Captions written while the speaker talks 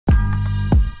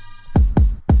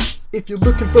If you're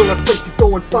looking for a place to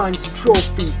go and find some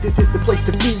trophies, this is the place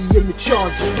to be in the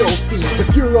charge of trophies.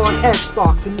 If you're on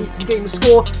Xbox and need some gamer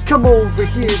score, come over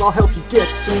here, I'll help you get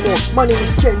some more. My name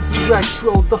is Kenzie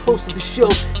Retro, the host of the show,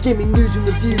 gaming news and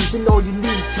reviews and all you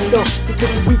need to know. Because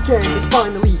the weekend is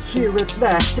finally here at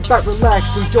last. Sit back,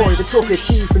 relax, enjoy the Trophy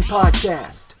Achievement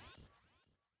Podcast.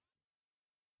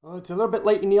 It's a little bit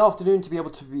late in the afternoon to be able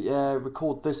to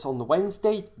record this on the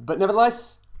Wednesday, but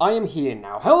nevertheless, I am here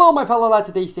now. Hello my fellow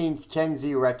Latter-day Saints,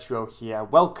 Kenzie Retro here.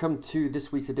 Welcome to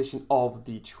this week's edition of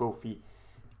the Trophy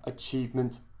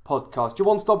Achievement Podcast. Your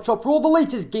one-stop shop for all the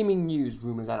latest gaming news,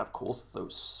 rumours, and of course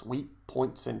those sweet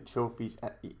points and trophies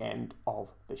at the end of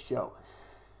the show.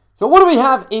 So what do we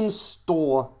have in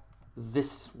store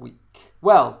this week?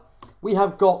 Well, we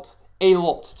have got a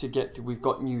lot to get through. We've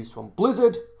got news from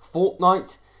Blizzard,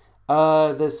 Fortnite,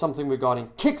 there's something regarding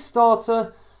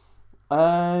Kickstarter,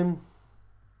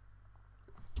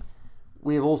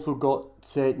 we've also got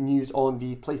news on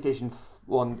the PlayStation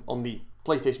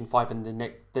 5 and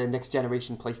the next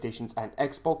generation PlayStations and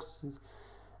Xboxes.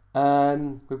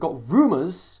 We've got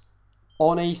rumours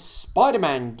on a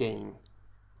Spider-Man game,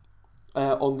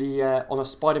 on a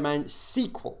Spider-Man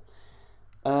sequel.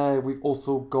 We've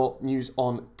also got news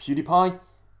on PewDiePie.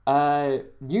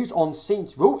 News on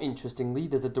Saints Row, interestingly.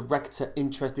 There's a director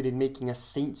interested in making a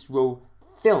Saints Row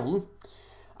film.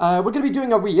 We're going to be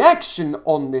doing a reaction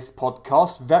on this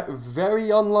podcast. Very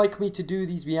unlike me to do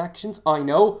these reactions, I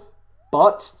know.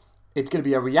 But it's going to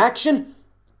be a reaction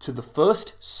to the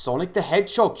first Sonic the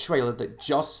Hedgehog trailer that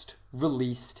just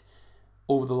released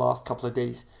over the last couple of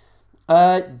days.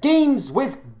 Games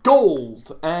with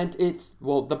Gold. And it's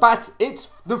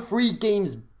the free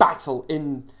games battle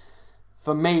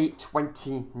for May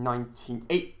 2019.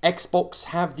 Xbox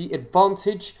have the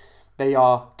advantage. They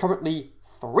are currently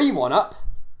 3-1 up.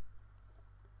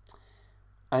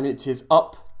 And it is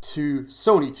up to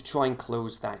Sony to try and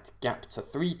close that gap to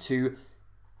 3-2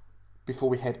 before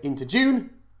we head into June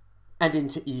and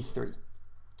into E3.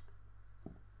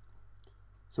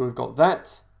 So we've got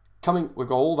that coming. We've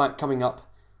got all that coming up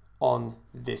on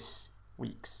this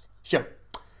week's show.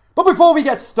 But before we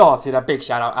get started, a big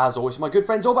shout out as always to my good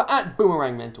friends over at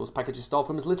Boomerang Rentals. Packages start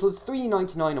from as little as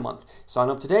 $3.99 a month. Sign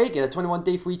up today, get a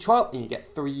 21-day free trial, and you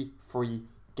get 3 free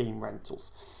game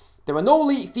rentals. There are no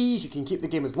late fees. You can keep the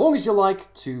game as long as you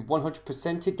like to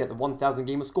 100% it, get the 1000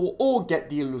 gamer score, or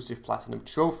get the elusive platinum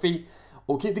trophy,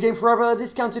 or keep the game forever at a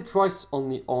discounted price on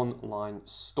the online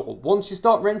store. Once you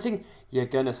start renting, you're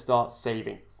gonna start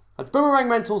saving. That's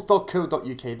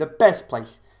boomerangrentals.co.uk, the best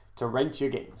place to rent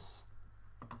your games.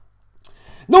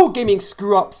 No gaming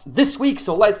screw-ups this week,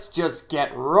 so let's just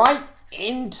get right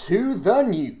into the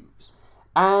news.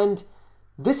 And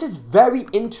this is very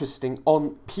interesting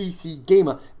on PC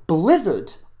Gamer.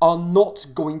 Blizzard are not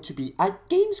going to be at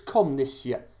Gamescom this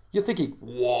year. You're thinking,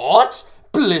 what?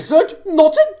 Blizzard?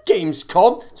 Not at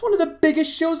Gamescom? It's one of the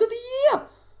biggest shows of the year.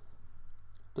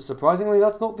 But surprisingly,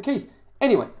 that's not the case.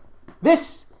 Anyway,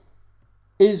 this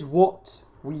is what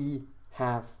we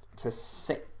have to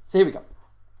say. So here we go.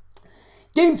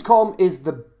 Gamescom is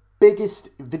the biggest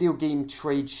video game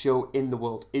trade show in the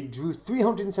world. It drew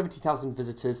 370,000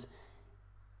 visitors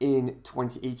in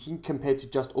 2018 compared to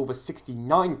just over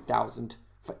 69,000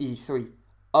 for E3.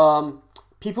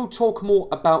 People talk more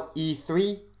about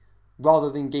E3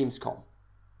 rather than Gamescom.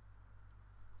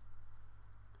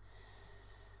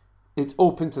 It's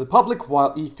open to the public,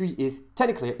 while E3 is,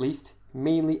 technically at least,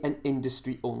 mainly an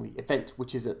industry-only event,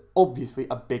 which is obviously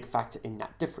a big factor in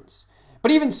that difference. But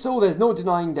even so, there's no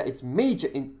denying that it's major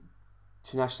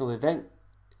international event.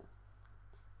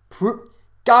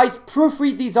 Guys,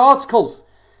 proofread these articles!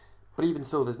 But even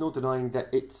so, there's no denying that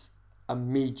it's a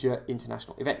major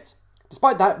international event.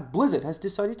 Despite that, Blizzard has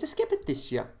decided to skip it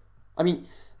this year. I mean,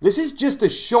 this is just a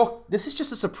shock. This is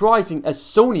just as surprising as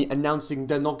Sony announcing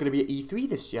they're not going to be at E3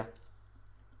 this year.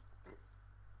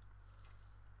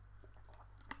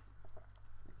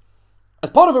 As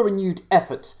part of a renewed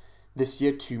effort this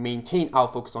year to maintain our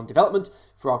focus on development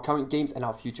for our current games and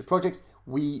our future projects,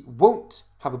 we won't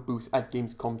have a booth at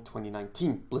Gamescom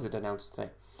 2019, Blizzard announced today.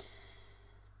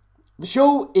 The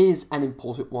show is an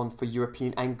important one for the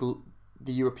European and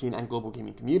global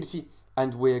gaming community,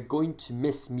 and we're going to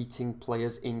miss meeting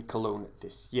players in Cologne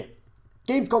this year.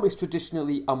 Gamescom is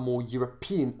traditionally a more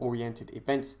European-oriented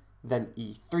event than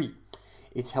E3.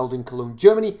 It's held in Cologne,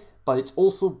 Germany, but it's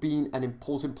also been an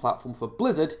important platform for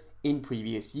Blizzard in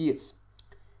previous years.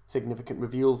 Significant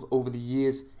reveals over the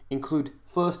years include the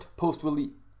first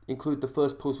post-release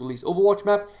Overwatch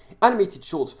map, animated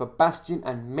shorts for Bastion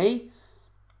and May,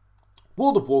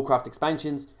 World of Warcraft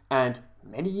expansions, and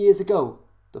many years ago,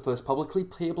 the first publicly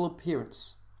playable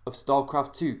appearance of of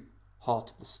StarCraft 2,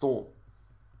 Heart of the Storm.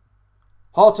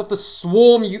 Heart of the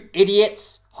Swarm, you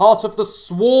idiots! Heart of the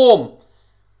Swarm!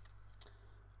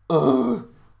 Ugh.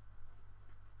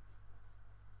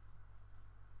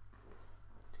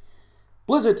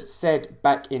 Blizzard said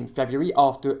back in February,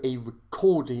 after a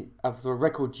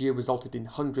record year resulted in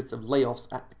hundreds of layoffs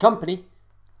at the company,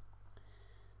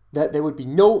 that there would be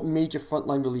no major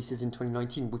frontline releases in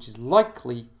 2019, which is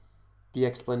likely the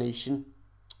explanation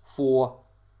for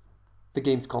the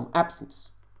Gamescom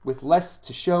absence. With less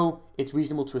to show, it's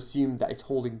reasonable to assume that it's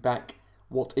holding back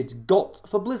what it's got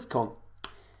for BlizzCon.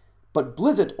 But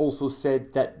Blizzard also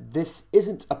said that this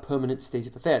isn't a permanent state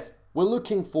of affairs. We're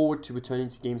looking forward to returning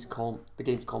to the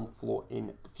Gamescom floor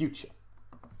in the future.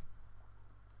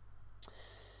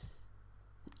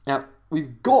 Now,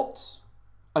 we've got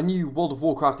a new World of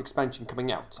Warcraft expansion coming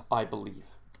out, I believe.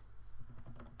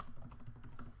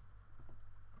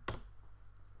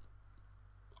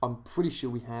 I'm pretty sure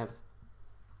we have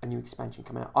a new expansion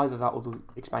coming out. Either that or the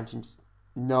expansion...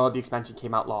 No, the expansion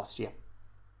came out last year.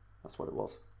 That's what it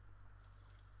was.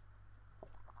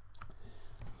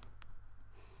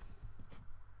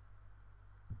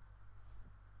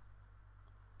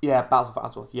 Yeah, Battle for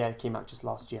Azeroth. Yeah, it came out just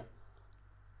last year.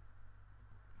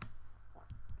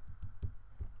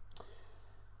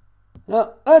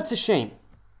 Now, that's a shame.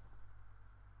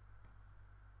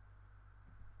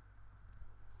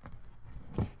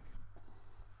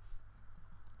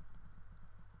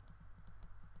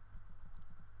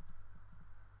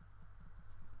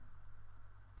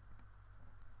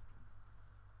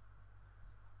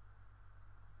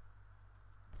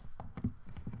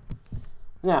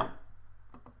 Now,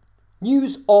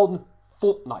 news on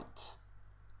Fortnite.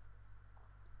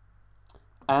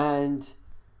 And,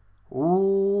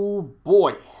 oh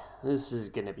boy, this is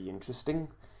going to be interesting.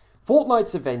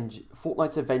 Fortnite's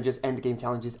Avengers Endgame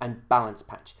challenges and balance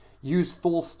patch. Use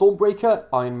Thor's Stormbreaker,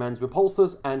 Iron Man's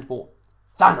repulsors, and more.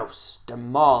 Thanos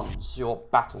demands your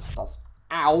battle stars.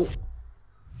 Ow.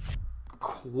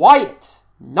 Quiet.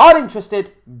 Not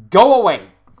interested. Go away.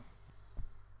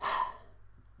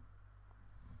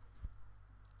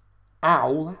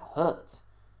 Ow, that hurts.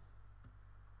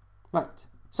 Right,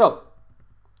 so,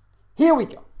 here we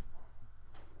go.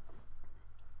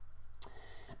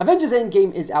 Avengers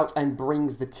Endgame is out and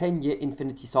brings the 10-year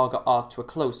Infinity Saga arc to a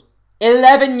close.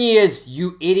 11 years,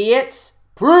 you idiots!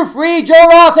 Proofread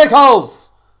your articles!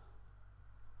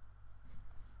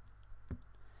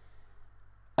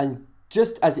 And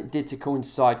just as it did to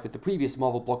coincide with the previous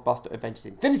Marvel blockbuster Avengers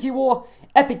Infinity War,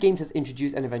 Epic Games has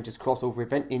introduced an Avengers crossover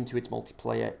event into its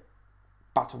multiplayer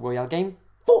Battle Royale game,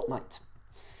 Fortnite.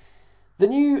 The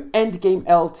new Endgame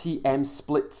LTM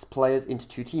splits players into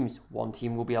two teams. One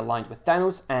team will be aligned with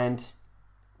Thanos and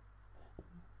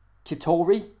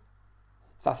Chitauri.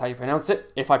 If that's how you pronounce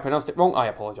it. If I pronounced it wrong, I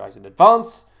apologize in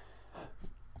advance.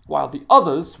 While the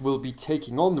others will be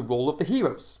taking on the role of the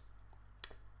heroes.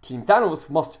 Team Thanos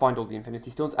must find all the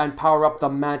Infinity Stones and power up the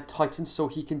Mad Titan so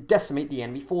he can decimate the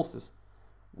enemy forces.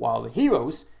 While the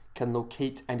heroes can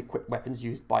locate and equip weapons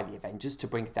used by the Avengers to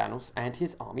bring Thanos and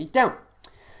his army down.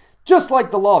 Just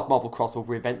like the last Marvel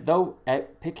crossover event though,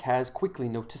 Epic has quickly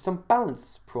noticed some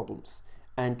balance problems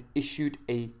and issued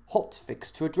a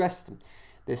hotfix to address them.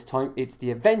 This time it's the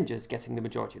Avengers getting the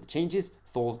majority of the changes.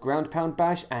 Thor's ground pound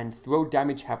bash and throw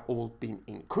damage have all been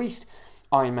increased.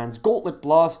 Iron Man's gauntlet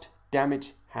blast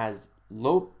damage was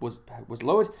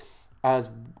lowered, as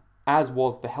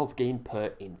was the health gain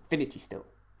per Infinity Stone.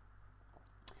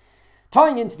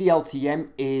 Tying into the LTM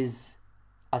is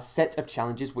a set of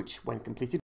challenges which, when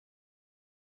completed,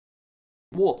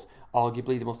 rewards.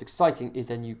 Arguably the most exciting is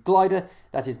a new glider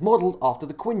that is modelled after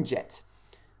the Quinjet.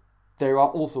 There are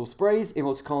also sprays,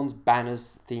 emoticons,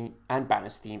 banners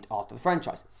themed after the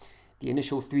franchise. The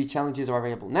initial 3 challenges are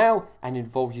available now and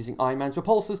involve using Iron Man's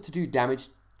repulsors to do damage,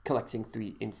 collecting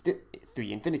 3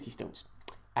 Infinity Stones,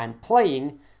 and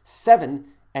playing 7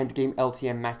 Endgame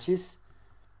LTM matches.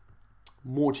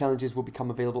 More challenges will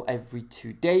become available every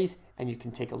 2 days, and you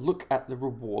can take a look at the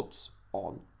rewards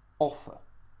on offer.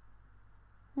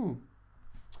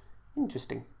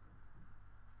 Interesting.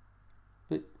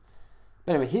 But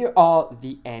anyway, here are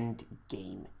the end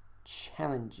game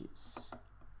challenges.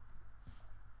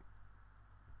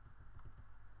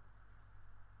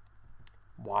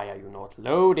 Why are you not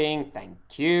loading?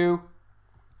 Thank you.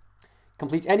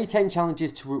 Complete any 10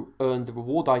 challenges to earn the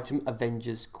reward item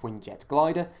Avengers Quinjet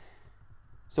Glider.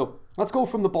 So, let's go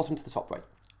from the bottom to the top right.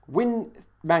 Win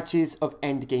matches of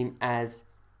Endgame as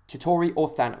Chitauri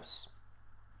or Thanos.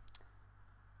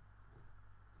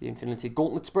 The Infinity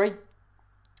Gauntlet Spray.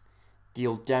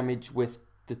 Deal damage with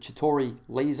the Chitauri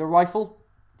laser rifle.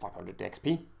 500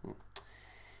 XP.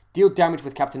 Deal damage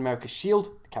with Captain America's shield,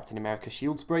 the Captain America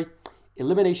shield spray.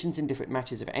 Eliminations in different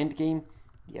matches of Endgame,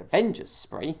 the Avengers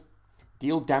spray.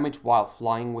 Deal damage while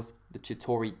flying with the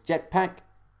Chitauri jetpack,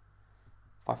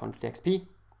 500 XP.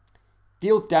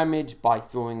 Deal damage by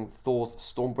throwing Thor's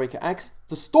Stormbreaker axe,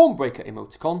 the Stormbreaker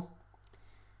emoticon.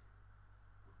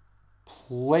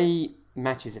 Play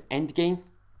matches of Endgame,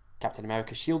 Captain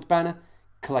America shield banner.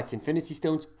 Collect Infinity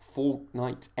Stones,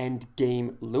 Fortnite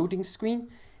Endgame loading screen.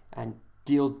 And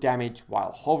deal damage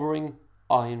while hovering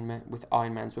with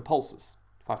Iron Man's repulsors,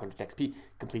 500 XP.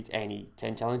 Complete any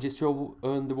 10 challenges to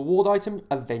earn the reward item,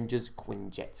 Avengers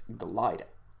Quinjet Glider.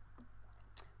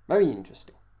 Very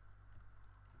interesting.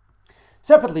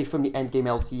 Separately from the Endgame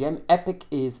LTM, Epic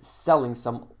is selling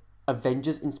some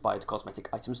Avengers-inspired cosmetic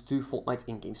items through Fortnite's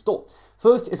in-game store.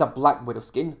 First is a Black Widow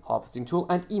skin, harvesting tool,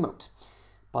 and emote,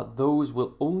 but those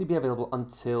will only be available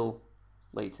until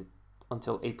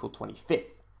April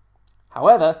 25th.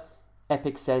 However,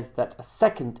 Epic says that a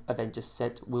second Avengers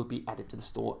set will be added to the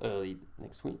store early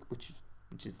next week, which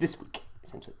is this week,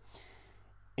 essentially.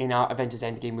 In our Avengers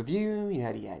Endgame review,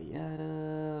 yada yada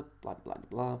yada, blah blah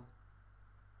blah.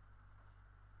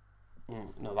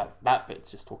 No, that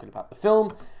bit's just talking about the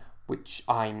film, which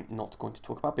I'm not going to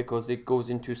talk about because it goes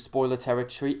into spoiler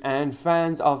territory, and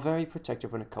fans are very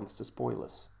protective when it comes to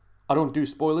spoilers. I don't do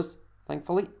spoilers,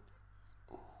 thankfully.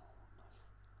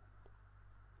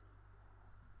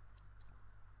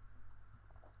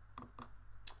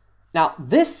 Now,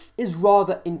 this is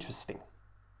rather interesting.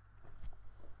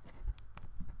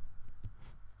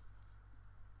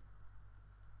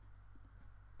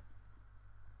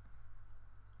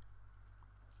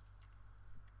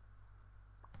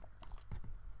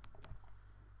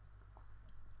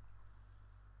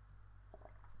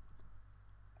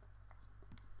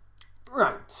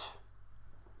 Right.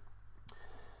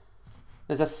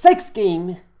 There's a sex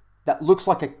game that looks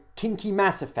like a kinky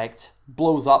Mass Effect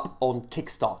blows up on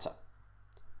Kickstarter.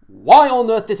 Why on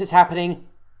earth this is happening,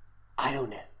 I don't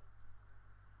know.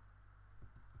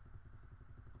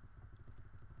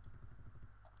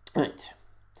 Right.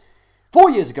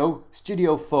 4 years ago,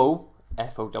 Studio Foe,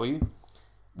 F-O-W,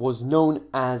 was known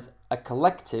as a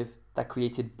collective that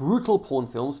created brutal porn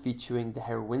films featuring the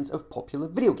heroines of popular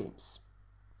video games.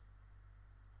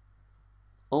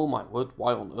 Oh my word,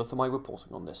 why on earth am I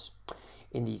reporting on this?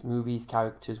 In these movies,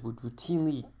 characters would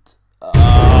routinely...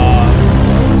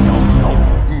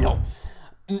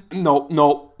 No.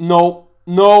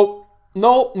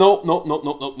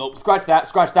 Scratch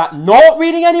that. Not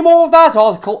reading any more of that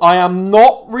article. I am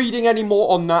not reading any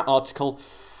more on that article.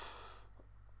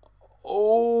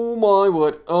 Oh my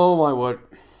word. No.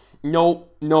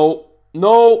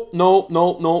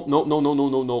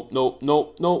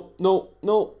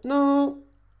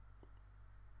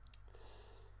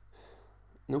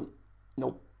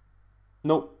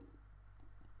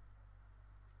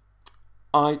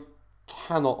 I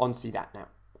cannot unsee that now.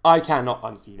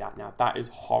 That is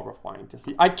horrifying to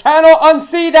see. I cannot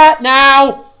unsee that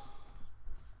now!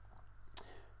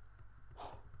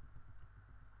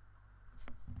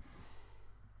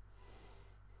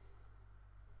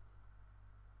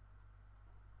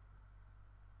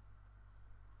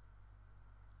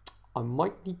 I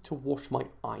might need to wash my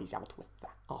eyes out with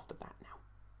that after that now.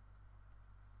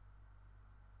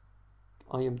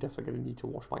 I am definitely going to need to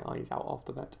wash my eyes out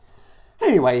after that.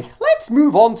 Anyway, let's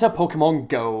move on to Pokemon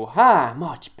Go.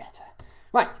 Much better.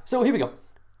 Right, so here we go.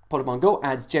 Pokemon Go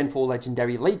adds Gen 4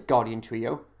 Legendary Lake Guardian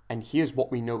Trio, and here's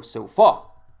what we know so far.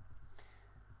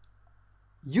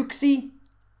 Uxie,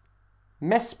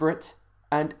 Mesprit,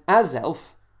 and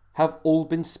Azelf have all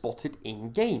been spotted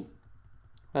in-game.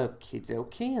 Okie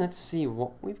dokie, let's see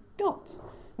what we've got.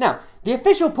 Now, the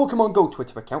official Pokemon Go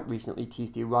Twitter account recently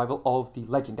teased the arrival of the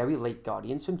legendary Lake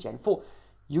Guardians from Gen 4,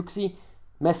 Uxie,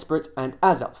 Mesprit, and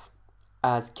Azelf,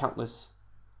 as countless...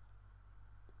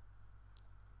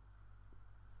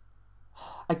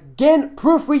 Again,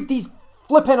 proofread these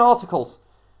flippin' articles!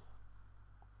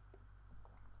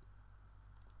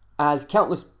 As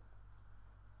countless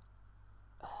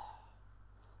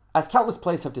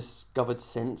players have discovered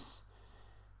since,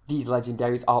 these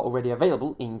legendaries are already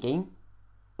available in-game,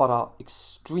 but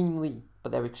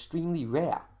they're extremely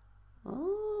rare.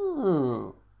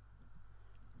 Oh.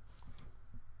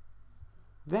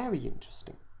 Very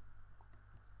interesting.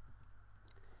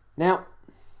 Now,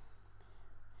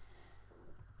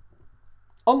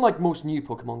 unlike most new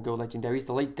Pokemon Go legendaries,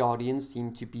 the Lake Guardians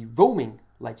seem to be roaming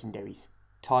legendaries,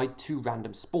 tied to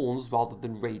random spawns rather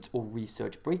than raids or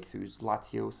research breakthroughs,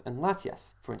 Latios and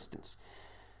Latias, for instance.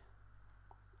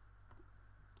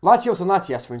 Latios and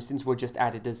Latias, for instance, were just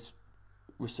added as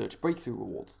research breakthrough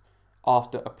rewards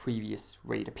after a previous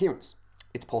raid appearance.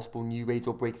 It's possible new raids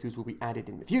or breakthroughs will be added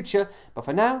in the future, but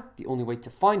for now, the only way to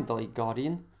find the Lake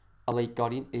Guardian,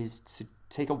 is to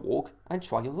take a walk and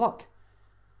try your luck.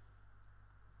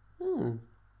 The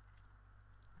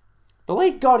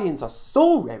Lake Guardians are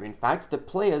so rare, in fact, that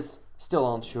players still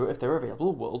aren't sure if they're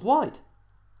available worldwide.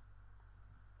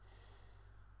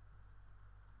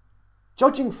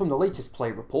 Judging from the latest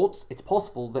play reports, it's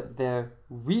possible that they're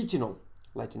regional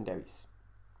legendaries.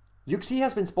 Yuxi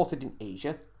has been spotted in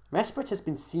Asia, Mesprit has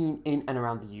been seen in and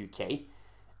around the UK,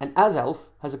 and Azelf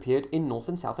has appeared in North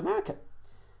and South America.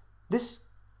 This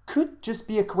could just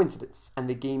be a coincidence, and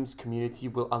the game's community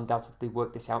will undoubtedly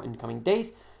work this out in the coming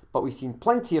days, but we've seen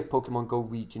plenty of Pokemon Go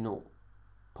regional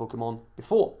Pokemon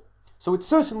before, so it's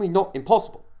certainly not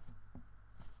impossible.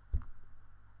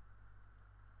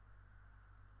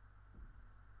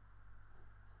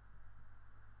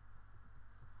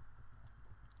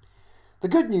 The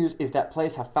good news is that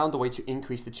players have found a way to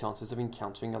increase the chances of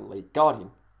encountering a Lake Guardian.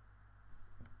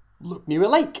 Look near a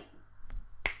lake!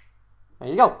 There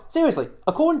you go. Seriously,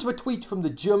 according to a tweet from the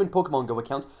German Pokemon Go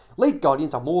account, Lake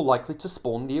Guardians are more likely to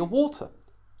spawn near water,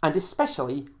 and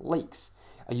especially lakes.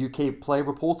 A UK player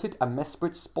reported a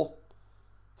Mesprit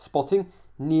spotting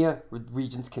near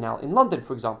Regent's Canal in London,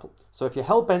 for example. So if you're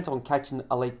hell-bent on catching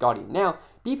a Lake Guardian now,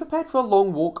 be prepared for a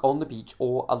long walk on the beach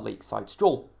or a lakeside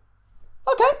stroll.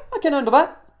 Okay, I can handle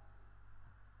that.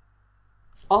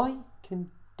 I can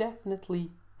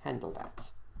definitely handle that.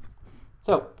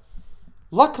 So,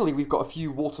 luckily we've got a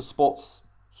few water spots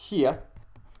here.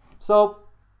 So,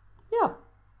 yeah.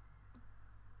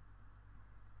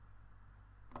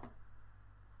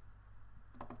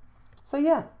 So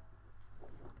yeah,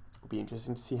 it'll be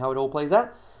interesting to see how it all plays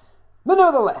out. But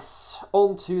nevertheless,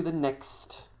 on to the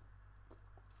next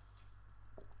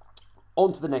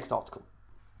article.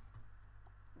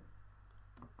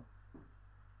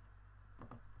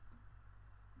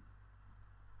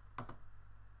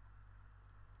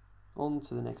 On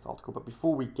to the next article, but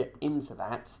before we get into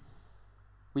that,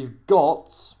 we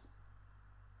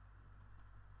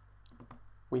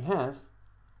have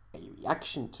a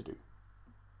reaction to do.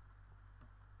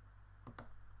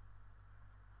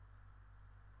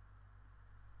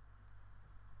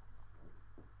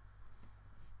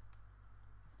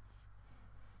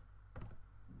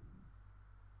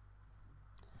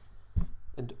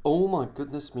 And oh my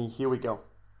goodness me, here we go.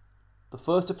 The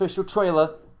first official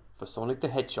trailer for Sonic the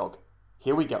Hedgehog.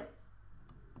 Here we go.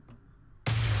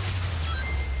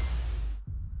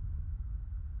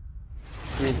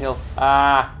 Green Hill.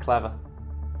 Ah, clever.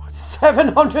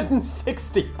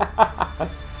 760.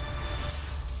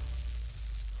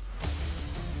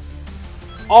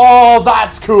 Oh,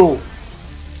 that's cool.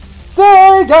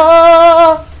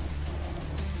 Sega!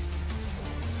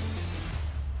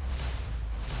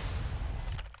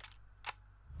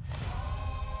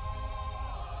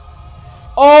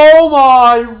 Oh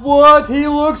my word, he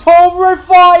looks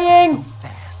horrifying!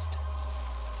 Fast.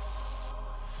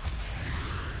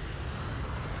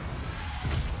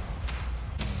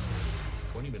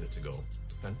 Minutes ago,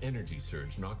 an energy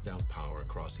surge knocked out power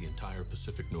across the entire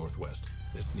Pacific Northwest.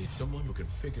 This needs someone who can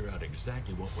figure out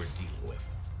exactly what we're dealing with.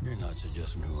 You're not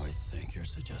suggesting who I think you're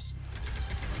suggesting.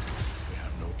 We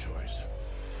have no choice.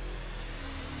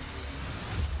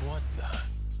 What the?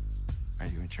 Are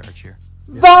you in charge here?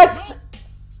 That's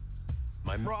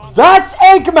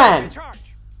Eggman!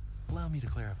 Allow me to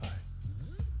clarify.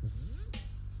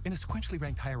 In a sequentially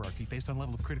ranked hierarchy based on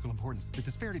level of critical importance, the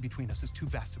disparity between us is too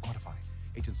vast to quantify.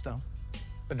 Agent Stone?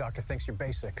 The doctor thinks you're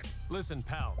basic. Listen,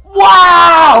 pal.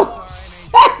 Wow!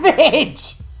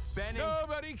 Savage!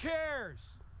 Nobody cares!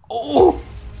 Oh!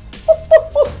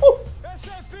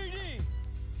 SFPD!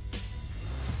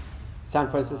 San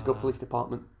Francisco Police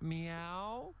Department.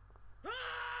 Meow?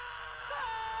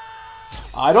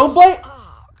 I don't blame...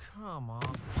 Oh, come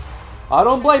on. I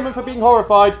don't blame him for being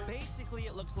horrified. Basically,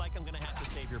 it looks like I'm gonna have to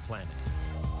save your planet.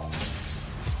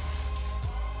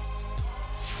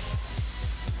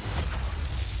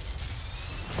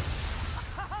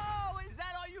 Oh, is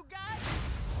that all you got?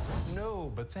 No,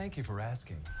 but thank you for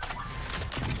asking.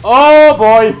 Oh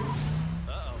boy!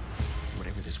 Uh-oh.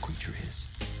 Whatever this creature is,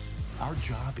 our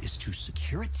job is to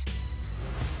secure it,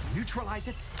 neutralize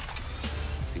it,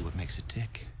 see what makes it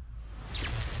tick.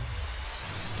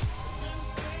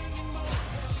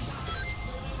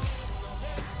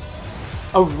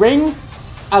 A ring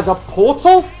as a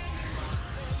portal?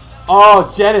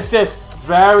 Oh, Genesis.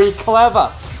 Very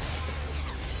clever.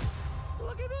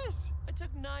 Look at this. I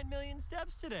took 9 million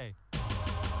steps today.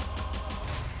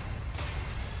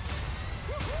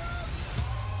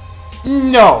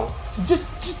 No.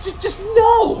 Just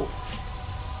no!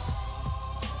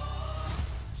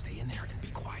 Stay in there and be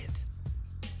quiet.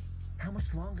 How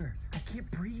much longer? I can't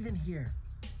breathe in here.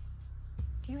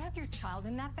 Do you have your child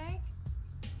in that bag?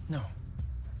 No.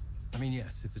 I mean,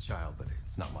 yes, it's a child, but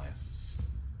it's not mine.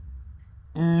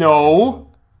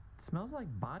 No! Smells like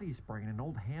body spray in an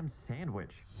old ham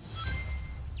sandwich.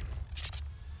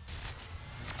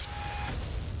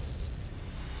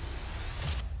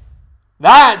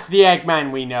 That's the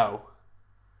Eggman we know.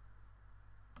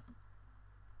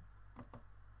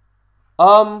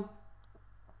 Now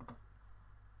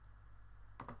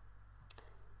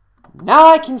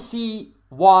I can see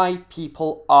why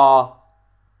people are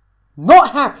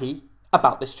not happy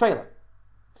about this trailer.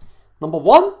 Number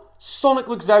one, Sonic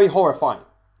looks very horrifying.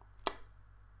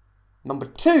 Number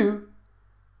two,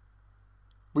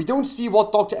 we don't see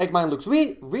what Dr. Eggman looks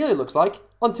really looks like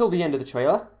until the end of the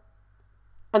trailer.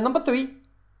 And number three,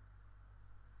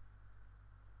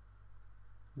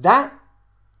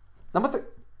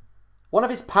 one of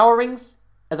his power rings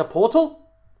as a portal?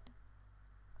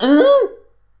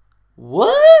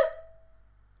 What?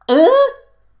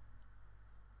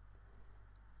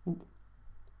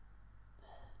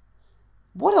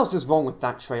 What else is wrong with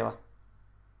that trailer?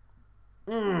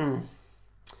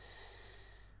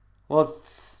 Well,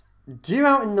 it's due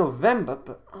out in November,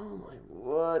 but oh my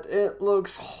word, it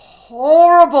looks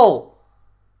horrible!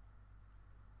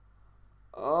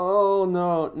 Oh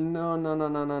no.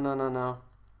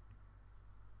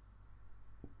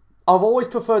 I've always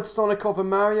preferred Sonic over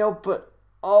Mario, but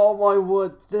oh my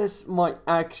word, this might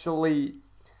actually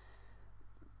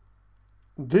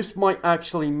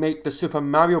make the Super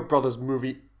Mario Brothers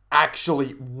movie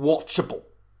actually watchable.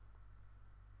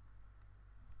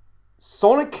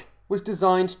 Sonic was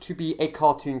designed to be a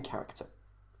cartoon character,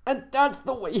 and that's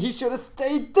the way he should have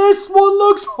stayed. This one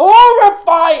looks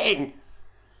horrifying!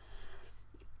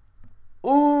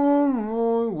 Oh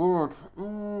my word.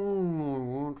 Oh my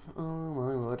word. Oh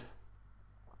my word.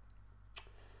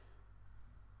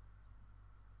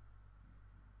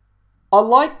 I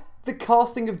like the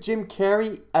casting of Jim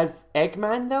Carrey as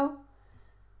Eggman though.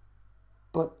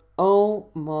 But oh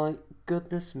my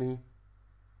goodness me.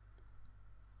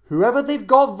 Whoever they've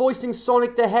got voicing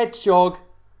Sonic the Hedgehog,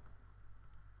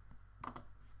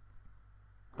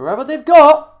 whoever they've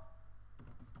got,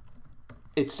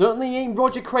 it certainly ain't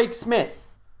Roger Craig Smith.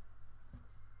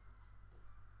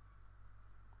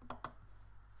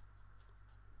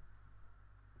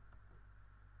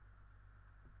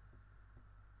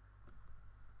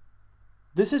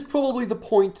 This is probably the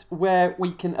point where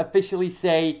we can officially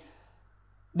say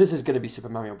this is going to be Super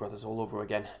Mario Brothers all over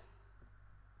again.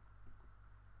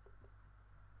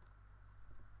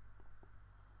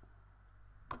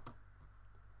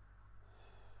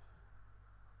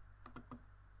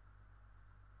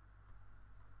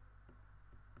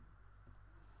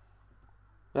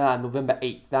 November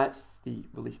 8th. That's the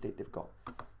release date they've got.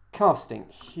 Casting.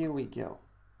 Here we go.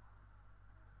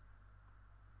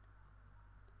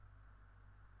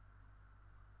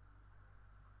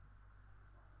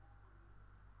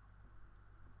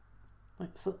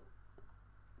 Right, so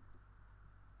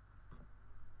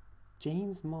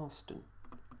James Marston.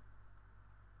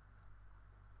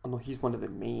 Oh no, he's one of the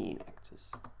main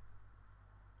actors.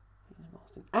 James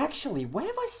Marston. Actually, where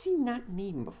have I seen that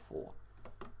name before?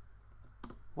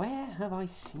 Where have I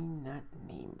seen that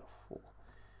name before?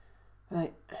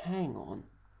 Right, hang on.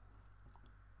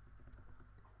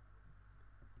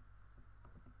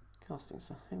 Casting,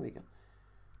 so here we go.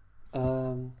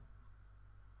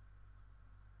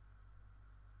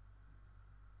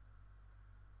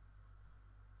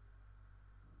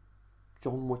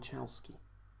 John Wachowski.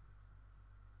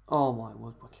 Oh my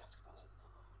word,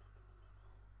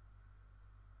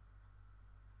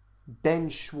 Ben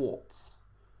Schwartz.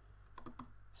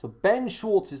 So Ben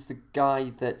Schwartz is the guy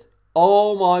that...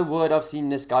 Oh my word, I've seen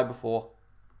this guy before.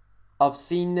 I've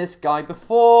seen this guy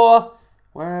before.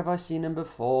 Where have I seen him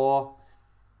before?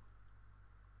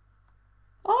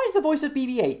 Oh, he's the voice of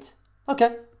BB-8.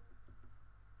 Okay.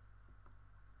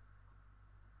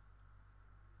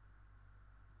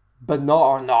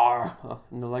 Bernard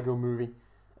in the Lego Movie.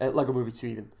 Lego Movie 2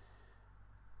 even.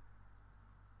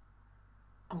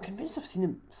 I'm convinced I've seen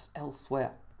him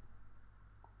elsewhere.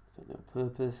 No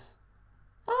purpose.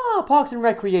 Ah, Parks and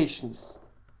Recreations.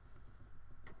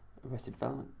 Arrested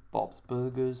Development. Bob's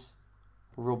Burgers.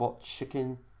 Robot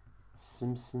Chicken.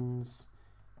 Simpsons.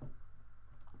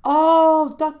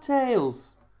 Oh,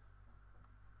 DuckTales.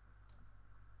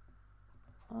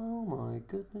 Oh my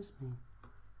goodness me.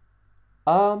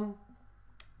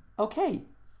 Okay.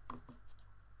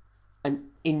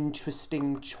 An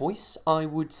interesting choice, I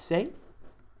would say.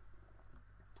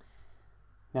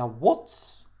 Now,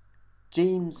 what's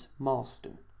James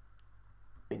Marsden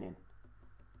been in?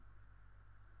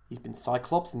 He's been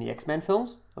Cyclops in the X-Men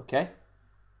films. Okay.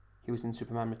 He was in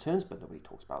Superman Returns, but nobody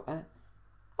talks about that.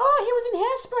 Oh, he was in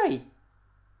Hairspray.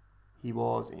 He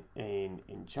was in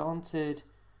Enchanted.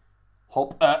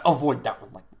 Avoid that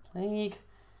one like the plague.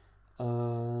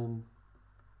 Oh.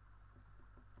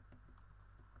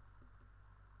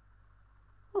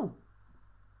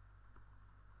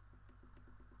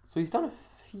 So he's done a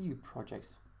few projects.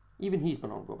 Even he's been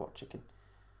on Robot Chicken.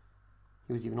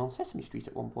 He was even on Sesame Street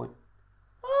at one point.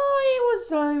 Oh,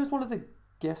 he was one of the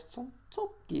guests on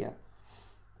Top Gear.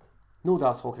 No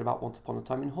doubt talking about Once Upon a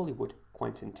Time in Hollywood,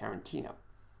 Quentin Tarantino.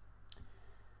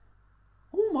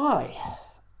 Oh my.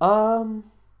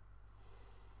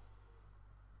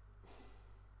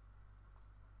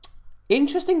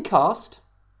 Interesting cast.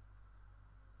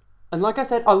 And like I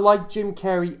said, I like Jim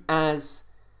Carrey as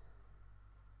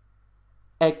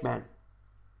Eggman.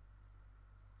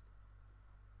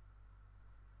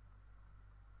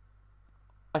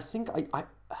 I think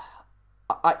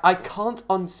I can't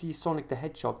unsee Sonic the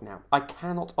Hedgehog now. I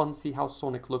cannot unsee how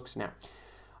Sonic looks now.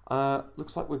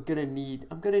 Looks like I'm gonna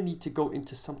need to go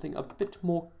into something a bit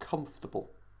more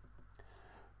comfortable.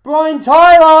 Brian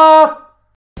Tyler!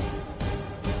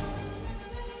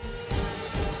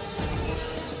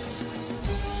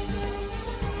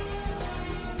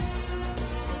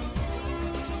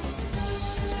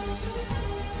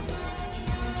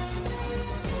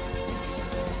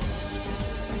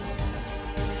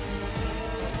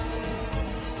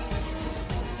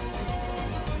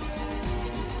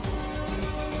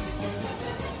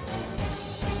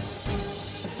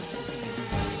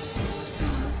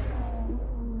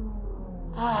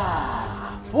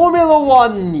 Formula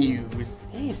One news.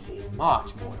 This is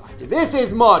much more like it. This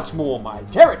is much more my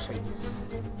territory.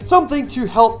 Something to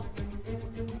help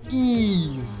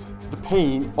ease the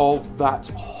pain of that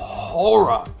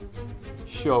horror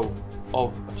show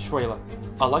of a trailer.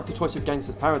 I like the choice of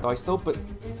Gangster's Paradise though, but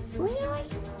really?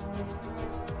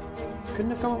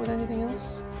 Couldn't have come up with anything else?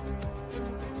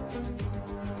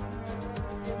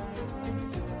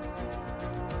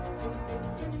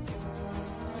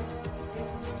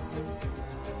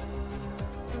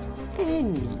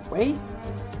 Anyway,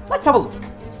 let's have a look.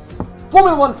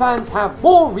 Formula One fans have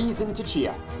more reason to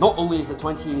cheer. Not only is the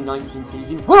 2019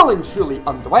 season well and truly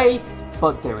underway,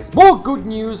 but there is more good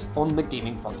news on the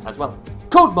gaming front as well.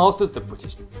 Codemasters, the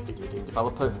British video game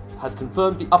developer, has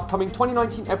confirmed the upcoming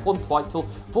 2019 F1 title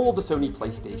for the Sony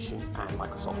PlayStation and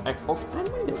Microsoft Xbox and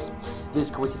Windows. This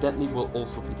coincidentally will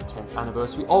also be the 10th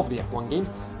anniversary of the F1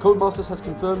 games. Codemasters has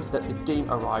confirmed that the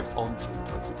game arrives on June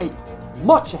 28th,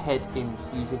 much ahead in the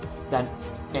season than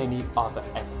any other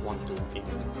F1 game in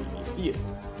the previous years.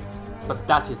 But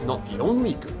that is not the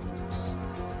only good news.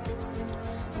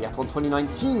 The F1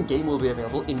 2019 game will be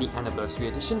available in the Anniversary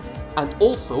Edition and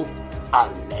also a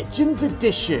Legends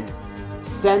Edition,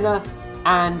 Senna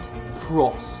and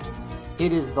Prost.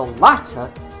 It is the latter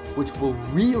which will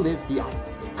relive the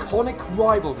iconic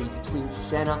rivalry between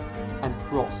Senna and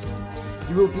Prost.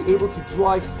 You will be able to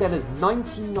drive Senna's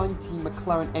 1990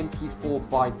 McLaren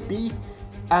MP45B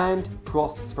and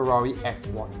Prost's Ferrari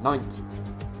F190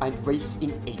 and race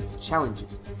in 8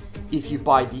 challenges. If you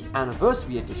buy the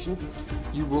Anniversary Edition,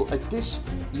 you will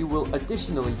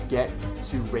additionally get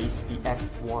to race the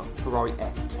F1 Ferrari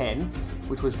F10,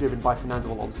 which was driven by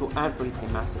Fernando Alonso and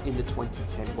Felipe Massa in the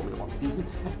 2010 Formula 1 season,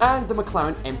 and the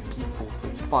McLaren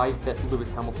MP425 that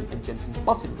Lewis Hamilton and Jenson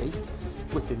Button raced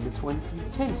within the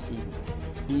 2010 season.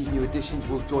 These new additions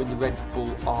will join the Red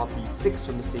Bull RB6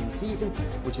 from the same season,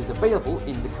 which is available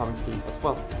in the current game as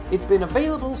well. It's been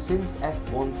available since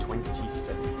F1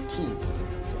 2017.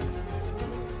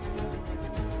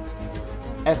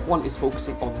 F1 is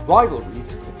focusing on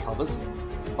rivalries for the covers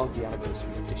of the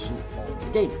Anniversary Edition of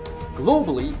the game.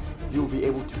 Globally, you'll be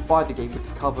able to buy the game with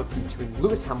the cover featuring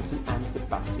Lewis Hamilton and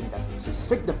Sebastian Vettel to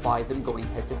signify them going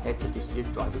head-to-head for this year's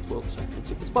Drivers' World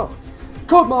Championship as well.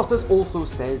 Codemasters also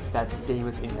says that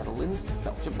gamers in Netherlands,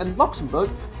 Belgium and Luxembourg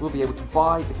will be able to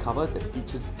buy the cover that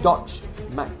features Dutch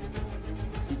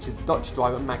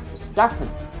driver Max Verstappen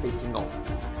facing off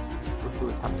with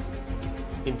Lewis Hamilton.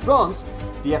 In France,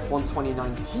 the F1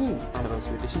 2019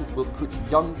 Anniversary Edition will put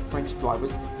young French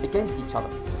drivers against each other,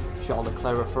 Charles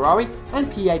Leclerc of Ferrari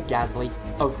and Pierre Gasly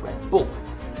of Red Bull.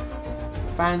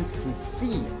 Fans can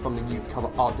see from the new cover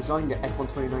art design that F1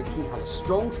 2019 has a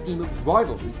strong theme of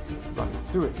rivalry running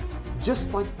through it,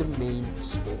 just like the main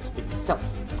sport itself.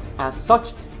 As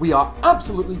such, we are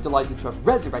absolutely delighted to have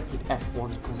resurrected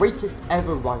F1's greatest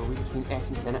ever rivalry between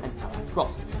Ayrton Senna and Alain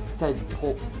Prost, said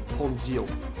Paul Gilles,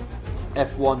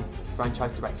 F1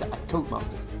 franchise director at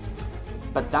Codemasters.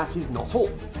 But that is not all.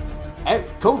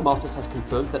 Codemasters has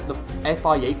confirmed that the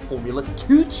FIA Formula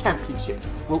 2 Championship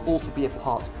will also be a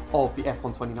part of the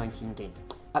F1 2019 game.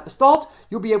 At the start,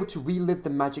 you'll be able to relive the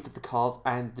magic of the cars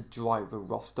and the driver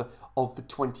roster of the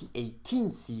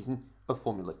 2018 season of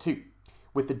Formula 2,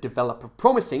 with the developer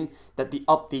promising that the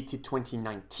updated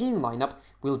 2019 lineup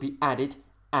will be added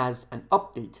as an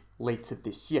update later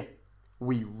this year.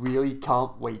 We really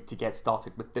can't wait to get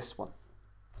started with this one.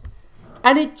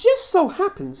 And it just so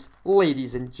happens,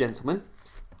 ladies and gentlemen,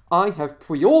 I have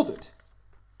pre-ordered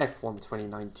F1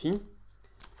 2019.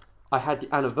 I had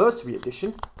the anniversary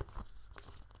edition,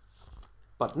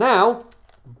 but now,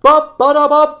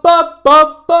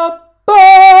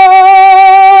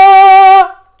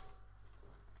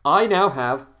 I now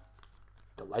have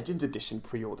the Legends edition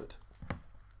pre-ordered.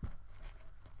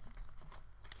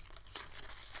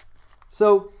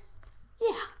 So,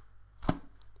 yeah,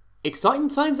 exciting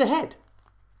times ahead.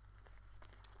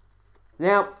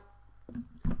 Now,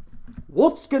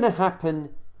 what's going to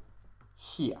happen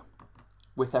here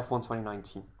with F1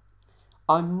 2019?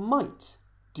 I might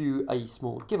do a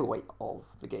small giveaway of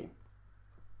the game,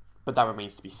 but that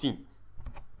remains to be seen.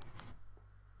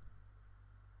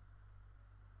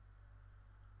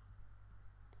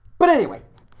 But anyway,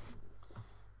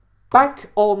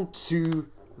 back on to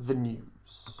the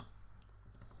news.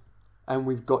 And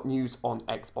we've got news on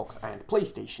Xbox and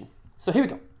PlayStation. So here we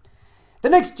go. The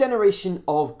next generation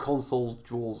of consoles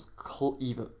draws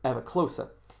ever closer,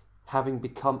 having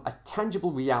become a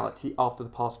tangible reality after the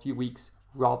past few weeks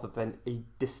rather than a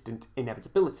distant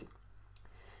inevitability.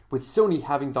 With Sony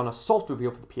having done a soft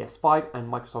reveal for the PS5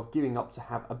 and Microsoft gearing up to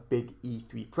have a big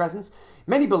E3 presence,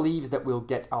 many believe that we'll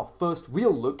get our first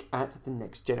real look at the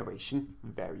next generation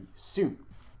very soon.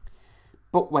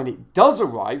 But when it does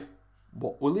arrive,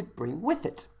 what will it bring with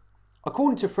it?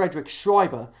 According to Frederick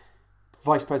Schreiber,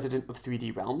 Vice President of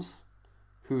 3D Realms,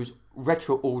 whose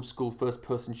retro old-school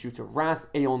first-person shooter Wrath: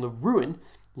 Aeon of Ruin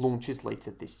launches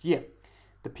later this year,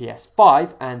 the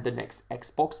PS5 and the next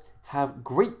Xbox have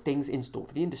great things in store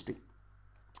for the industry,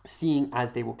 seeing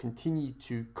as they will continue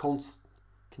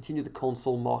the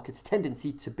console market's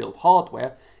tendency to build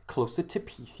hardware closer to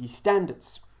PC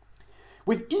standards.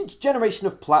 With each generation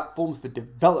of platforms, the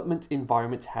development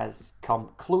environment has come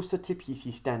closer to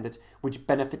PC standards, which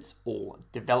benefits all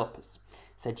developers,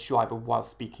 said Schreiber while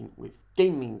speaking with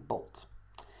Gaming Bolt.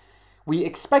 We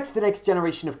expect the next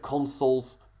generation of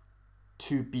consoles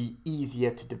to be easier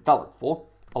to develop for,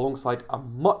 alongside a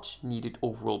much needed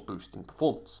overall boost in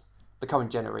performance. The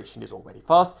current generation is already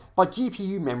fast, but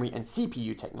GPU, memory and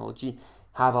CPU technology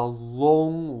have come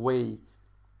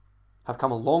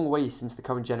a long way since the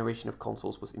current generation of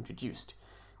consoles was introduced,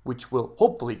 which will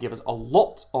hopefully give us a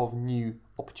lot of new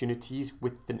opportunities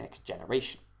with the next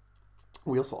generation.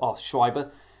 We also asked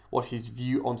Schreiber what his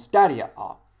view on Stadia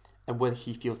are, and whether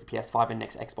he feels the PS5 and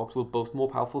next Xbox will boast more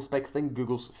powerful specs than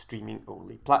Google's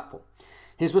streaming-only platform.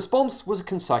 His response was a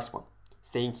concise one,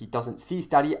 saying he doesn't see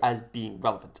Stadia as being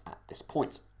relevant at this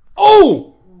point.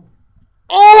 Oh!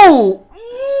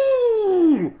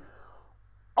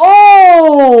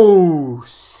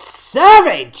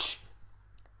 Savage!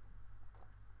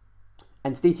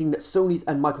 And stating that Sony's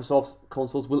and Microsoft's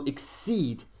consoles will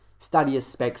exceed Stadia's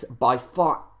specs by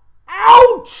far.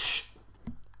 Ouch!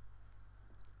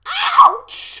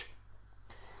 Ouch!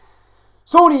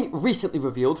 Sony recently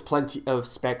revealed plenty of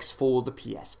specs for the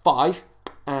PS5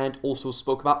 and also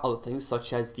spoke about other things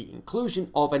such as the inclusion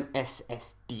of an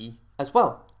SSD as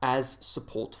well as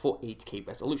support for 8K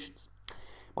resolutions.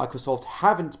 Microsoft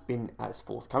haven't been as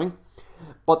forthcoming,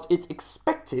 but it's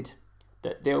expected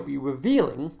that they'll be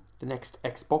revealing the next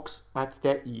Xbox at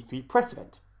their E3 press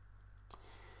event.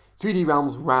 3D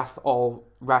Realms' Wrath: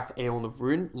 Aeon of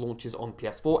Ruin launches on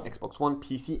PS4, Xbox One,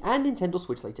 PC, and Nintendo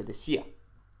Switch later this year.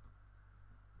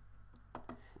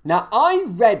 Now, I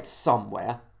read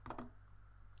somewhere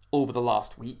over the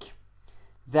last week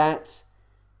that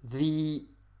the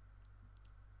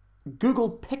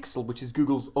Google Pixel, which is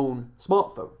Google's own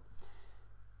smartphone,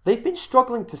 they've been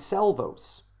struggling to sell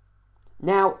those.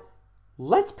 Now,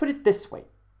 let's put it this way.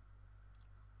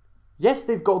 Yes,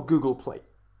 they've got Google Play,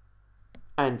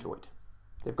 Android.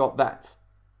 They've got that.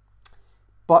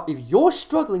 But if you're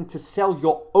struggling to sell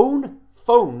your own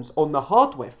phones on the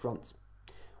hardware front,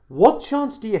 what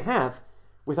chance do you have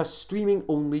with a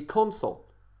streaming-only console?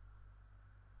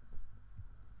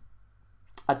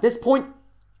 At this point,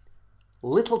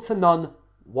 little to none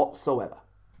whatsoever.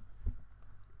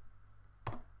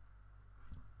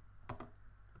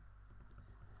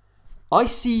 I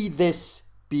see this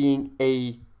being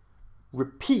a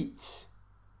repeat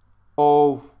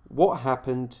of what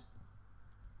happened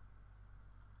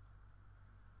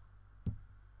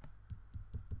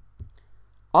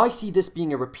I see this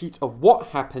being a repeat of what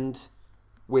happened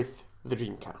with the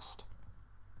Dreamcast.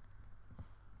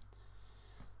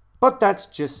 But that's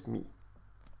just me.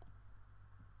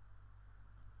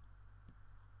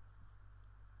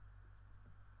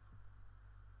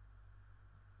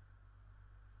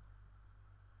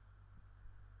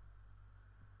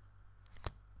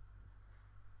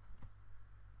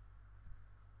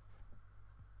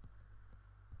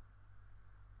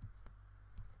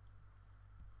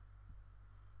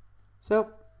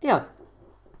 So, yeah.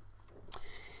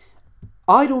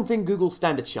 I don't think Google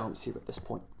stand a chance here at this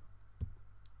point.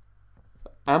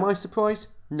 Am I surprised?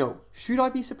 No. Should I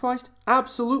be surprised?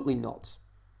 Absolutely not.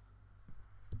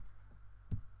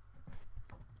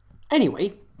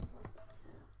 Anyway,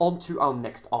 on to our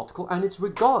next article, and it's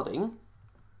regarding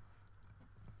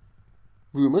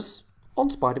rumours on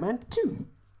Spider-Man 2.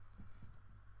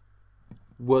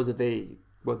 Whether they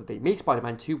make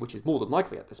Spider-Man 2, which is more than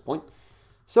likely at this point.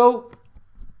 So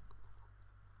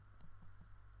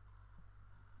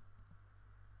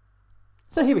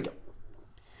here we go.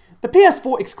 The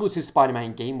PS4 exclusive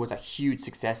Spider-Man game was a huge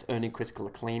success, earning critical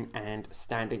acclaim and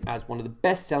standing as one of the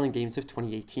best-selling games of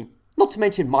 2018. Not to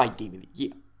mention my game of the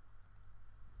year.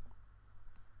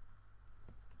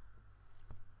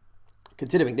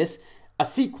 Considering this, a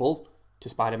sequel to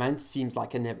Spider-Man seems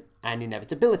like an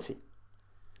inevitability.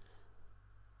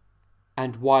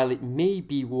 And while it may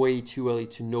be way too early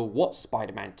to know what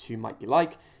Spider-Man 2 might be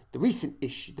like, the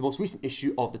most recent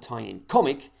issue of the tie-in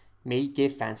comic may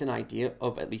give fans an idea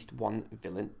of at least one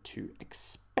villain to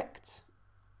expect.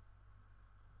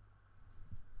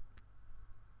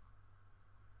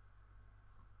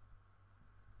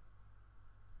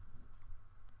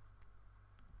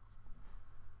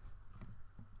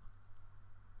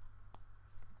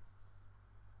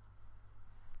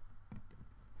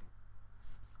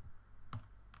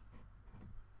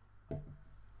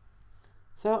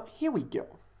 So here we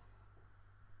go.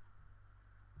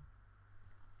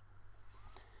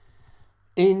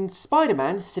 In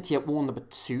Spider-Man City at War number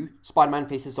 2, Spider-Man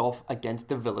faces off against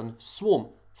the villain Swarm,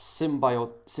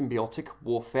 symbiotic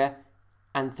warfare,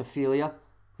 anthophilia,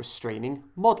 restraining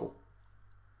model.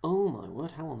 Oh my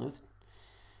word, how on earth?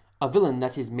 A villain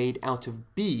that is made out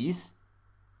of bees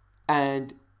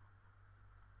and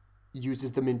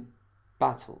uses them in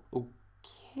battle.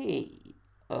 Okay.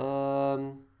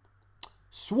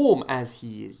 Swarm, as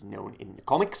he is known in the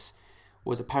comics,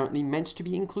 was apparently meant to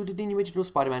be included in the original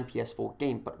Spider-Man PS4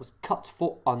 game, but was cut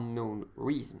for unknown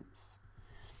reasons.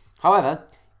 However,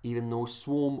 even though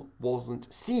Swarm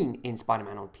wasn't seen in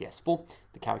Spider-Man on PS4,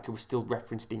 the character was still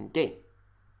referenced in-game.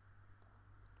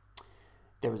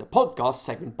 There was a podcast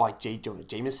segment by J. Jonah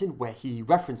Jameson where he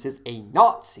references a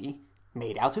Nazi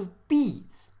made out of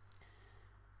bees,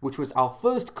 which was our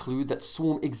first clue that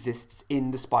Swarm exists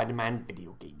in the Spider-Man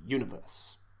video game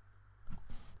universe.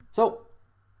 So,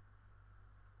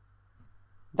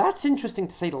 that's interesting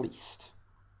to say the least.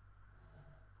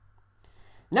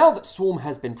 Now that Swarm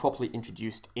has been properly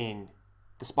introduced in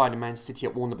the Spider-Man City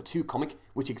at War number 2 comic,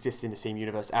 which exists in the same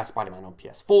universe as Spider-Man on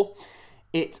PS4,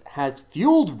 it has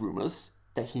fueled rumours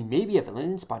that he may be a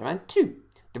villain in Spider-Man 2.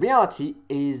 The reality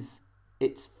is,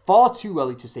 it's far too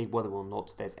early to say whether or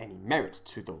not there's any merit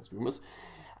to those rumours,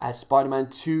 as Spider-Man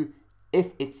 2,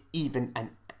 if it's even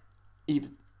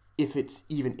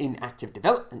in active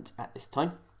development at this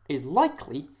time, is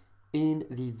likely in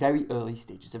the very early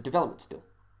stages of development still.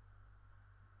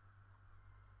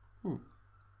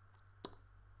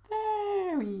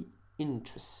 Very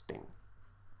interesting.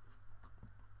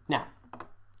 Now,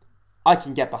 I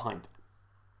can get behind it.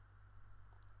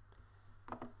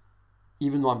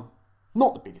 Even though I'm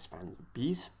not the biggest fan of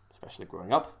bees, especially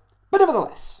growing up, but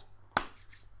nevertheless.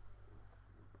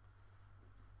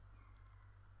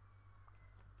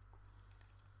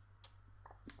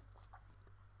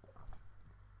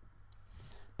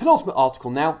 Penultimate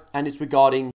article now, and it's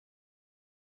regarding...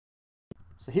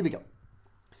 So here we go.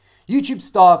 YouTube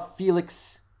star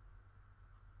Felix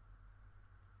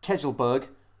Kegelberg,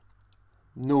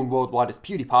 known worldwide as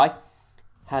PewDiePie,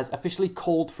 has officially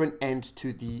called for an end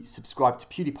to the subscribe to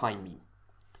PewDiePie meme.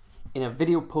 In a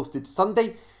video posted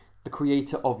Sunday, the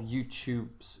creator of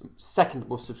YouTube's second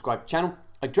most subscribed channel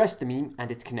addressed the meme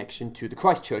and its connection to the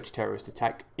Christchurch terrorist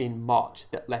attack in March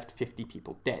that left 50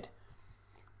 people dead.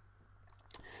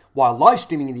 While live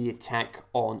streaming the attack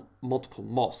on multiple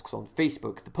mosques on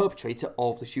Facebook, the perpetrator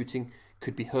of the shooting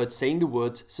could be heard saying the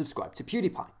words "subscribe to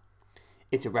PewDiePie."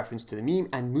 It's a reference to the meme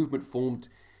and movement formed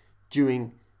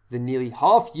during the nearly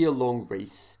half-year-long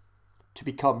race to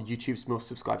become YouTube's most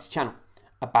subscribed channel.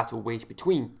 a battle waged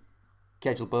between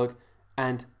Kegelberg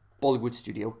and Bollywood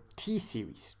studio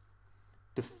T-Series.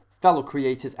 The fellow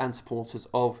creators and supporters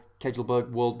of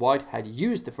Kegelberg worldwide had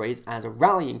used the phrase as a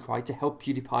rallying cry to help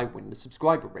PewDiePie win the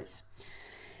subscriber race.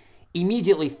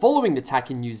 Immediately following the attack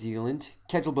in New Zealand,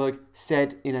 Kegelberg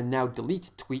said in a now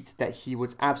deleted tweet that he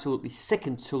was absolutely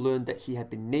sickened to learn that he had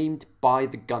been named by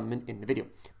the gunman in the video,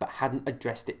 but hadn't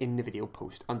addressed it in the video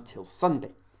post until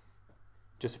Sunday,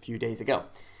 just a few days ago.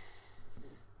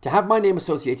 To have my name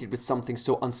associated with something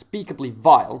so unspeakably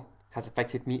vile has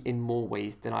affected me in more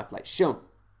ways than I've let shown.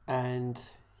 And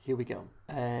here we go.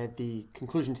 The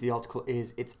conclusion to the article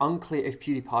is, it's unclear if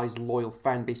PewDiePie's loyal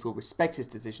fan base will respect his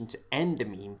decision to end the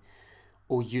meme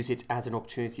or use it as an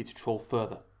opportunity to troll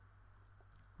further.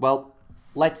 Well,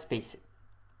 let's face it.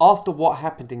 After what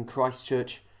happened in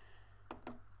Christchurch,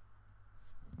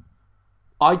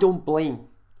 I don't blame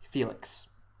Felix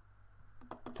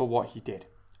for what he did.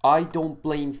 I don't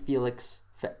blame Felix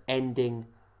for ending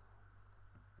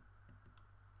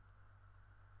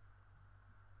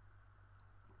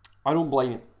I don't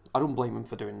blame him. I don't blame him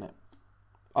for doing that.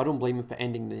 I don't blame him for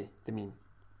ending the meme.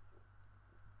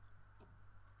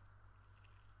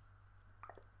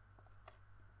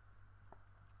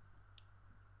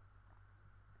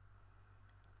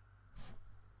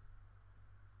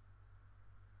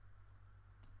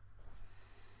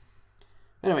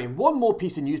 Anyway, one more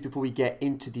piece of news before we get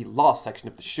into the last section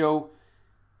of the show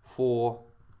for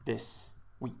this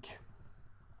week.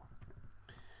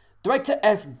 Director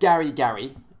Gary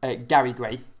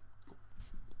Gray,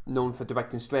 known for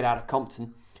directing Straight Outta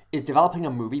Compton, is developing a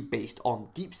movie based on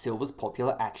Deep Silver's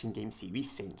popular action game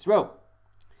series Saints Row.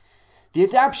 The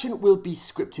adaptation will be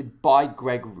scripted by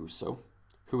Greg Russo,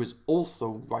 who is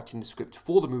also writing the script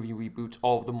for the movie reboot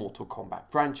of the Mortal Kombat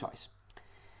franchise.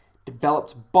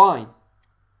 Developed by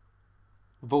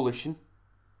Volition,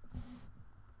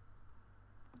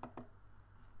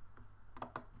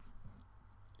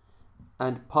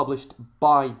 and published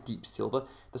by Deep Silver,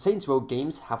 the Saints Row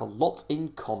games have a lot in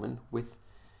common with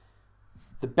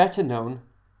the better-known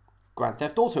Grand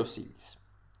Theft Auto series.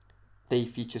 They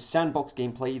feature sandbox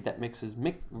gameplay that mixes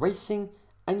racing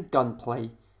and gunplay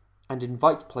and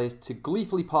invite players to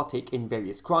gleefully partake in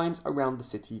various crimes around the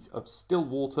cities of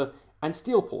Stillwater and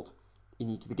Steelport. In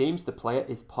each of the games, the player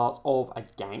is part of a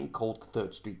gang called the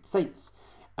Third Street Saints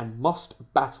and must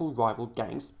battle rival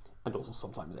gangs, and also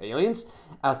sometimes aliens,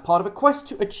 as part of a quest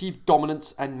to achieve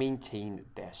dominance and maintain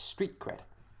their street cred.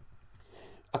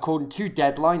 According to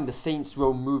Deadline, the Saints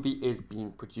Row movie is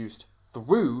being produced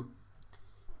through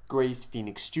Gray's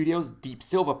Phoenix Studios, Deep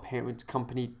Silver parent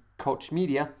company Koch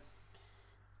Media,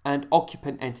 and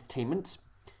Occupant Entertainment.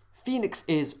 Phoenix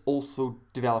is also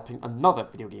developing another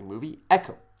video game movie,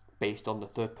 Echo, based on the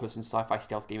third-person sci-fi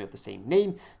stealth game of the same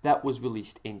name that was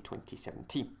released in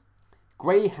 2017.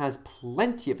 Gray has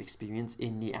plenty of experience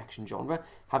in the action genre,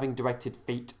 having directed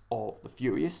Fate of the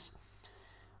Furious,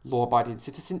 Law-Abiding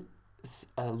Citizen,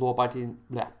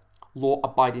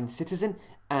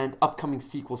 and upcoming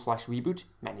sequel/reboot,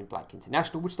 Men in Black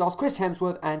International, which stars Chris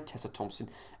Hemsworth and Tessa Thompson,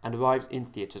 and arrives in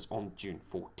theaters on June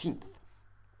 14th.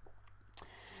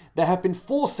 There have been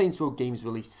 4 Saints Row games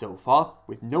released so far,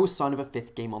 with no sign of a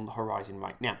 5th game on the horizon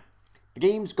right now. The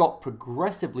games got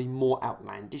progressively more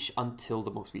outlandish until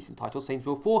the most recent title, Saints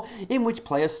Row 4, in which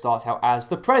players start out as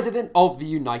the President of the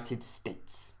United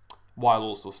States, while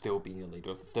also still being a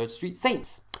leader of the Third Street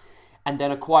Saints, and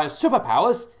then acquires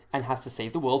superpowers and has to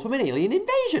save the world from an alien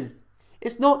invasion.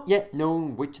 It's not yet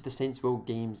known which of the Saints Row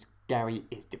games Gary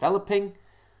is developing,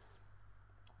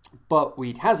 but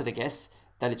we'd hazard a guess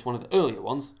that it's one of the earlier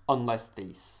ones, unless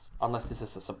this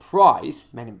is a surprise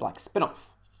Men in Black spin-off.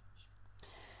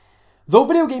 Though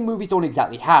video game movies don't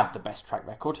exactly have the best track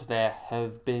record, there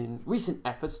have been recent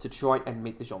efforts to try and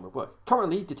make the genre work.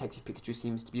 Currently, Detective Pikachu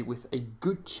seems to be with a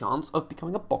good chance of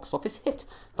becoming a box office hit,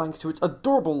 thanks to its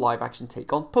adorable live-action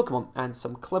take on Pokemon and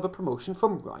some clever promotion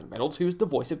from Ryan Reynolds, who's the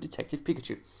voice of Detective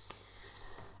Pikachu.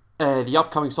 The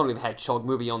upcoming Sonic the Hedgehog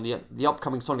movie, on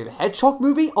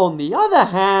the other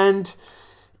hand,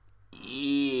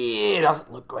 it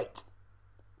doesn't look great.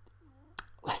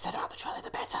 Less said about the trailer,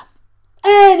 the better.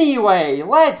 Anyway,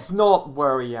 let's not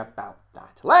worry about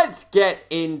that. Let's get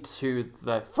into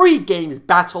the free games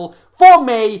battle for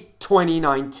May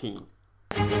 2019.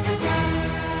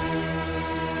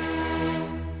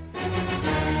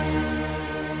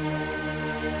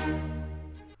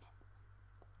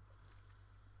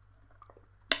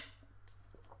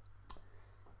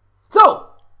 So,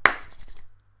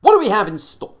 what do we have in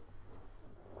store?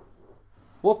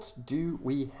 What do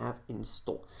we have in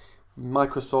store?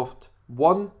 Microsoft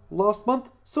won last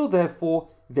month, so therefore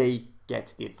they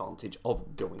get the advantage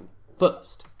of going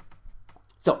first.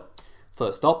 So,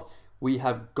 first up, we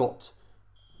have got...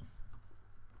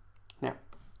 Now,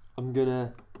 I'm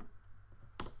gonna...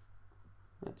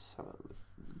 Let's have a look.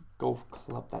 Golf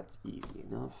Club, that's easy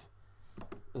enough.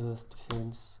 Earth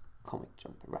Defense, Comic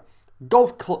Jumper, right.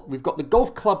 Golf Club, we've got the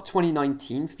Golf Club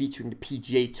 2019 featuring the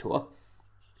PGA Tour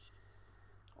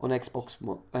on Xbox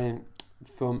One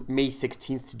from May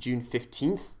 16th to June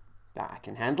 15th. That I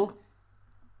can handle.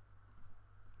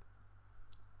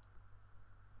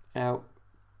 Now,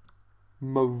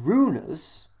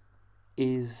 Marooners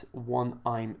is one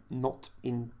I'm not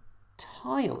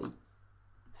entirely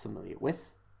familiar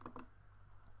with.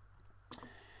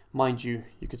 Mind you,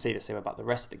 you could say the same about the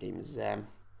rest of the games.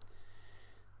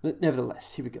 But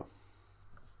nevertheless, here we go.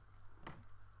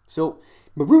 So,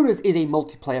 Marooners is a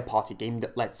multiplayer party game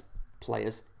that lets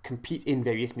players compete in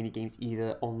various minigames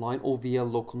either online or via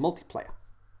local multiplayer.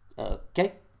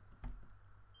 Okay.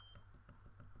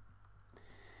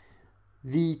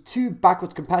 The two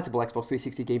backwards compatible Xbox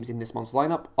 360 games in this month's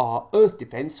lineup are Earth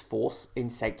Defense Force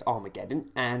Insect Armageddon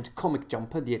and Comic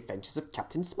Jumper The Adventures of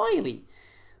Captain Smiley.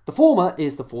 The former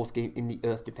is the fourth game in the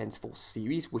Earth Defense Force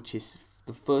series, which is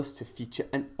the first to feature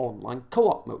an online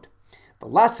co-op mode. The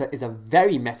latter is a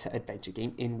very meta adventure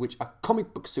game in which a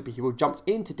comic book superhero jumps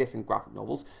into different graphic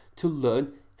novels to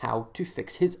learn how to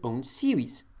fix his own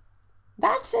series.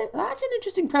 That's an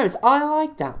interesting premise. I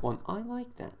like that one. I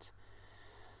like that.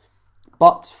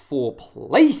 But for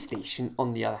PlayStation,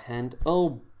 on the other hand,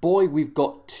 oh boy, we've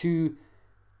got two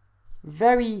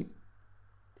very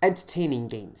entertaining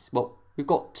games. Well, we've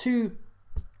got two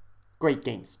great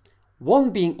games. One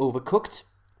being Overcooked,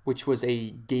 which was a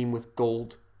game with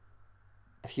gold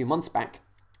a few months back,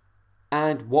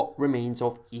 and What Remains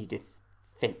of Edith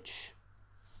Finch.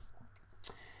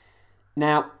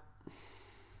 Now,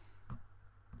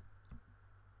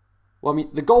 well, I mean,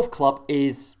 the Golf Club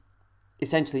is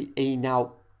essentially a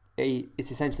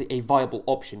viable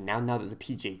option now that the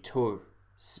PGA Tour,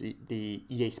 the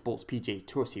EA Sports PGA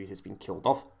Tour series has been killed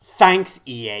off. Thanks,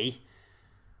 EA.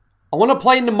 I want to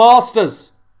play in the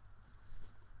Masters.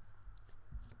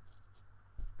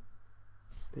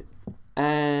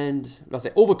 And let's say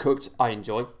Overcooked, I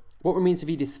enjoy. What Remains of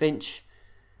Edith Finch,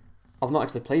 I've not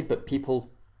actually played, but people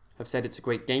have said it's a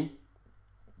great game.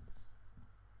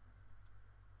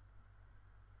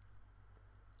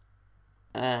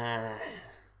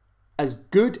 As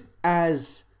good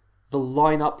as the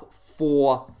lineup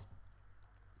for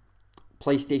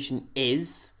PlayStation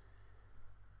is,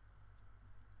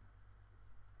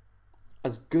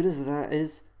 as good as that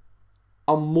is,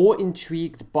 I'm more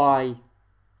intrigued by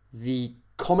the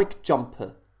Comic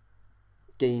Jumper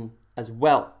game as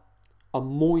well. I'm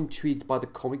more intrigued by the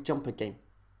Comic Jumper game.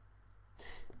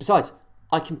 Besides,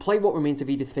 I can play What Remains of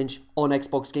Edith Finch on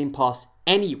Xbox Game Pass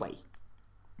anyway.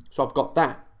 So I've got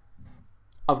that.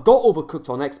 I've got Overcooked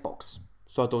on Xbox,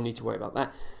 so I don't need to worry about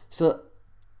that. So,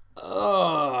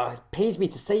 it pains me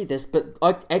to say this, but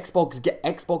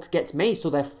Xbox gets May, so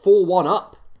they're 4-1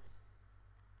 up.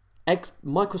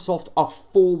 Microsoft are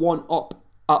 4-1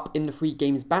 up in the free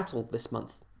games battle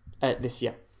this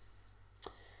year.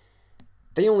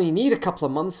 They only need a couple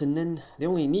of months, and then they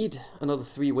only need another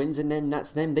 3 wins, and then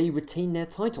that's them. They retain their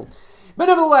title. But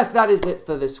nevertheless, that is it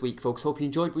for this week, folks. Hope you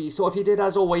enjoyed what you saw. If you did,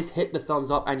 as always, hit the thumbs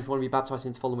up. And if you want to be baptized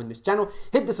into following this channel,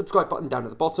 hit the subscribe button down at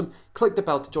the bottom. Click the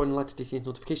bell to join the Light DC's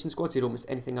notification squad so you don't miss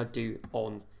anything I do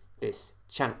on this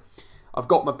channel. I've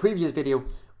got my previous video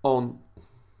on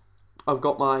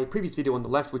the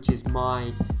left, which is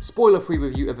my spoiler-free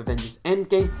review of Avengers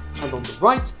Endgame, and on the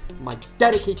right, my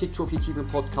dedicated Trophy Achievement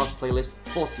podcast playlist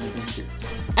for Season 2.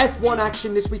 F1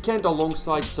 action this weekend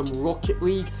alongside some Rocket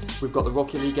League. We've got the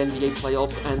Rocket League NBA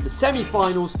playoffs and the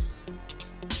semi-finals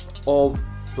of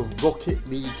the Rocket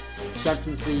League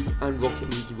Champions League and Rocket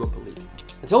League Europa League.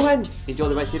 Until then, enjoy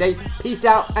the rest of your day, peace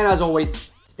out, and as always,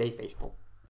 stay faithful.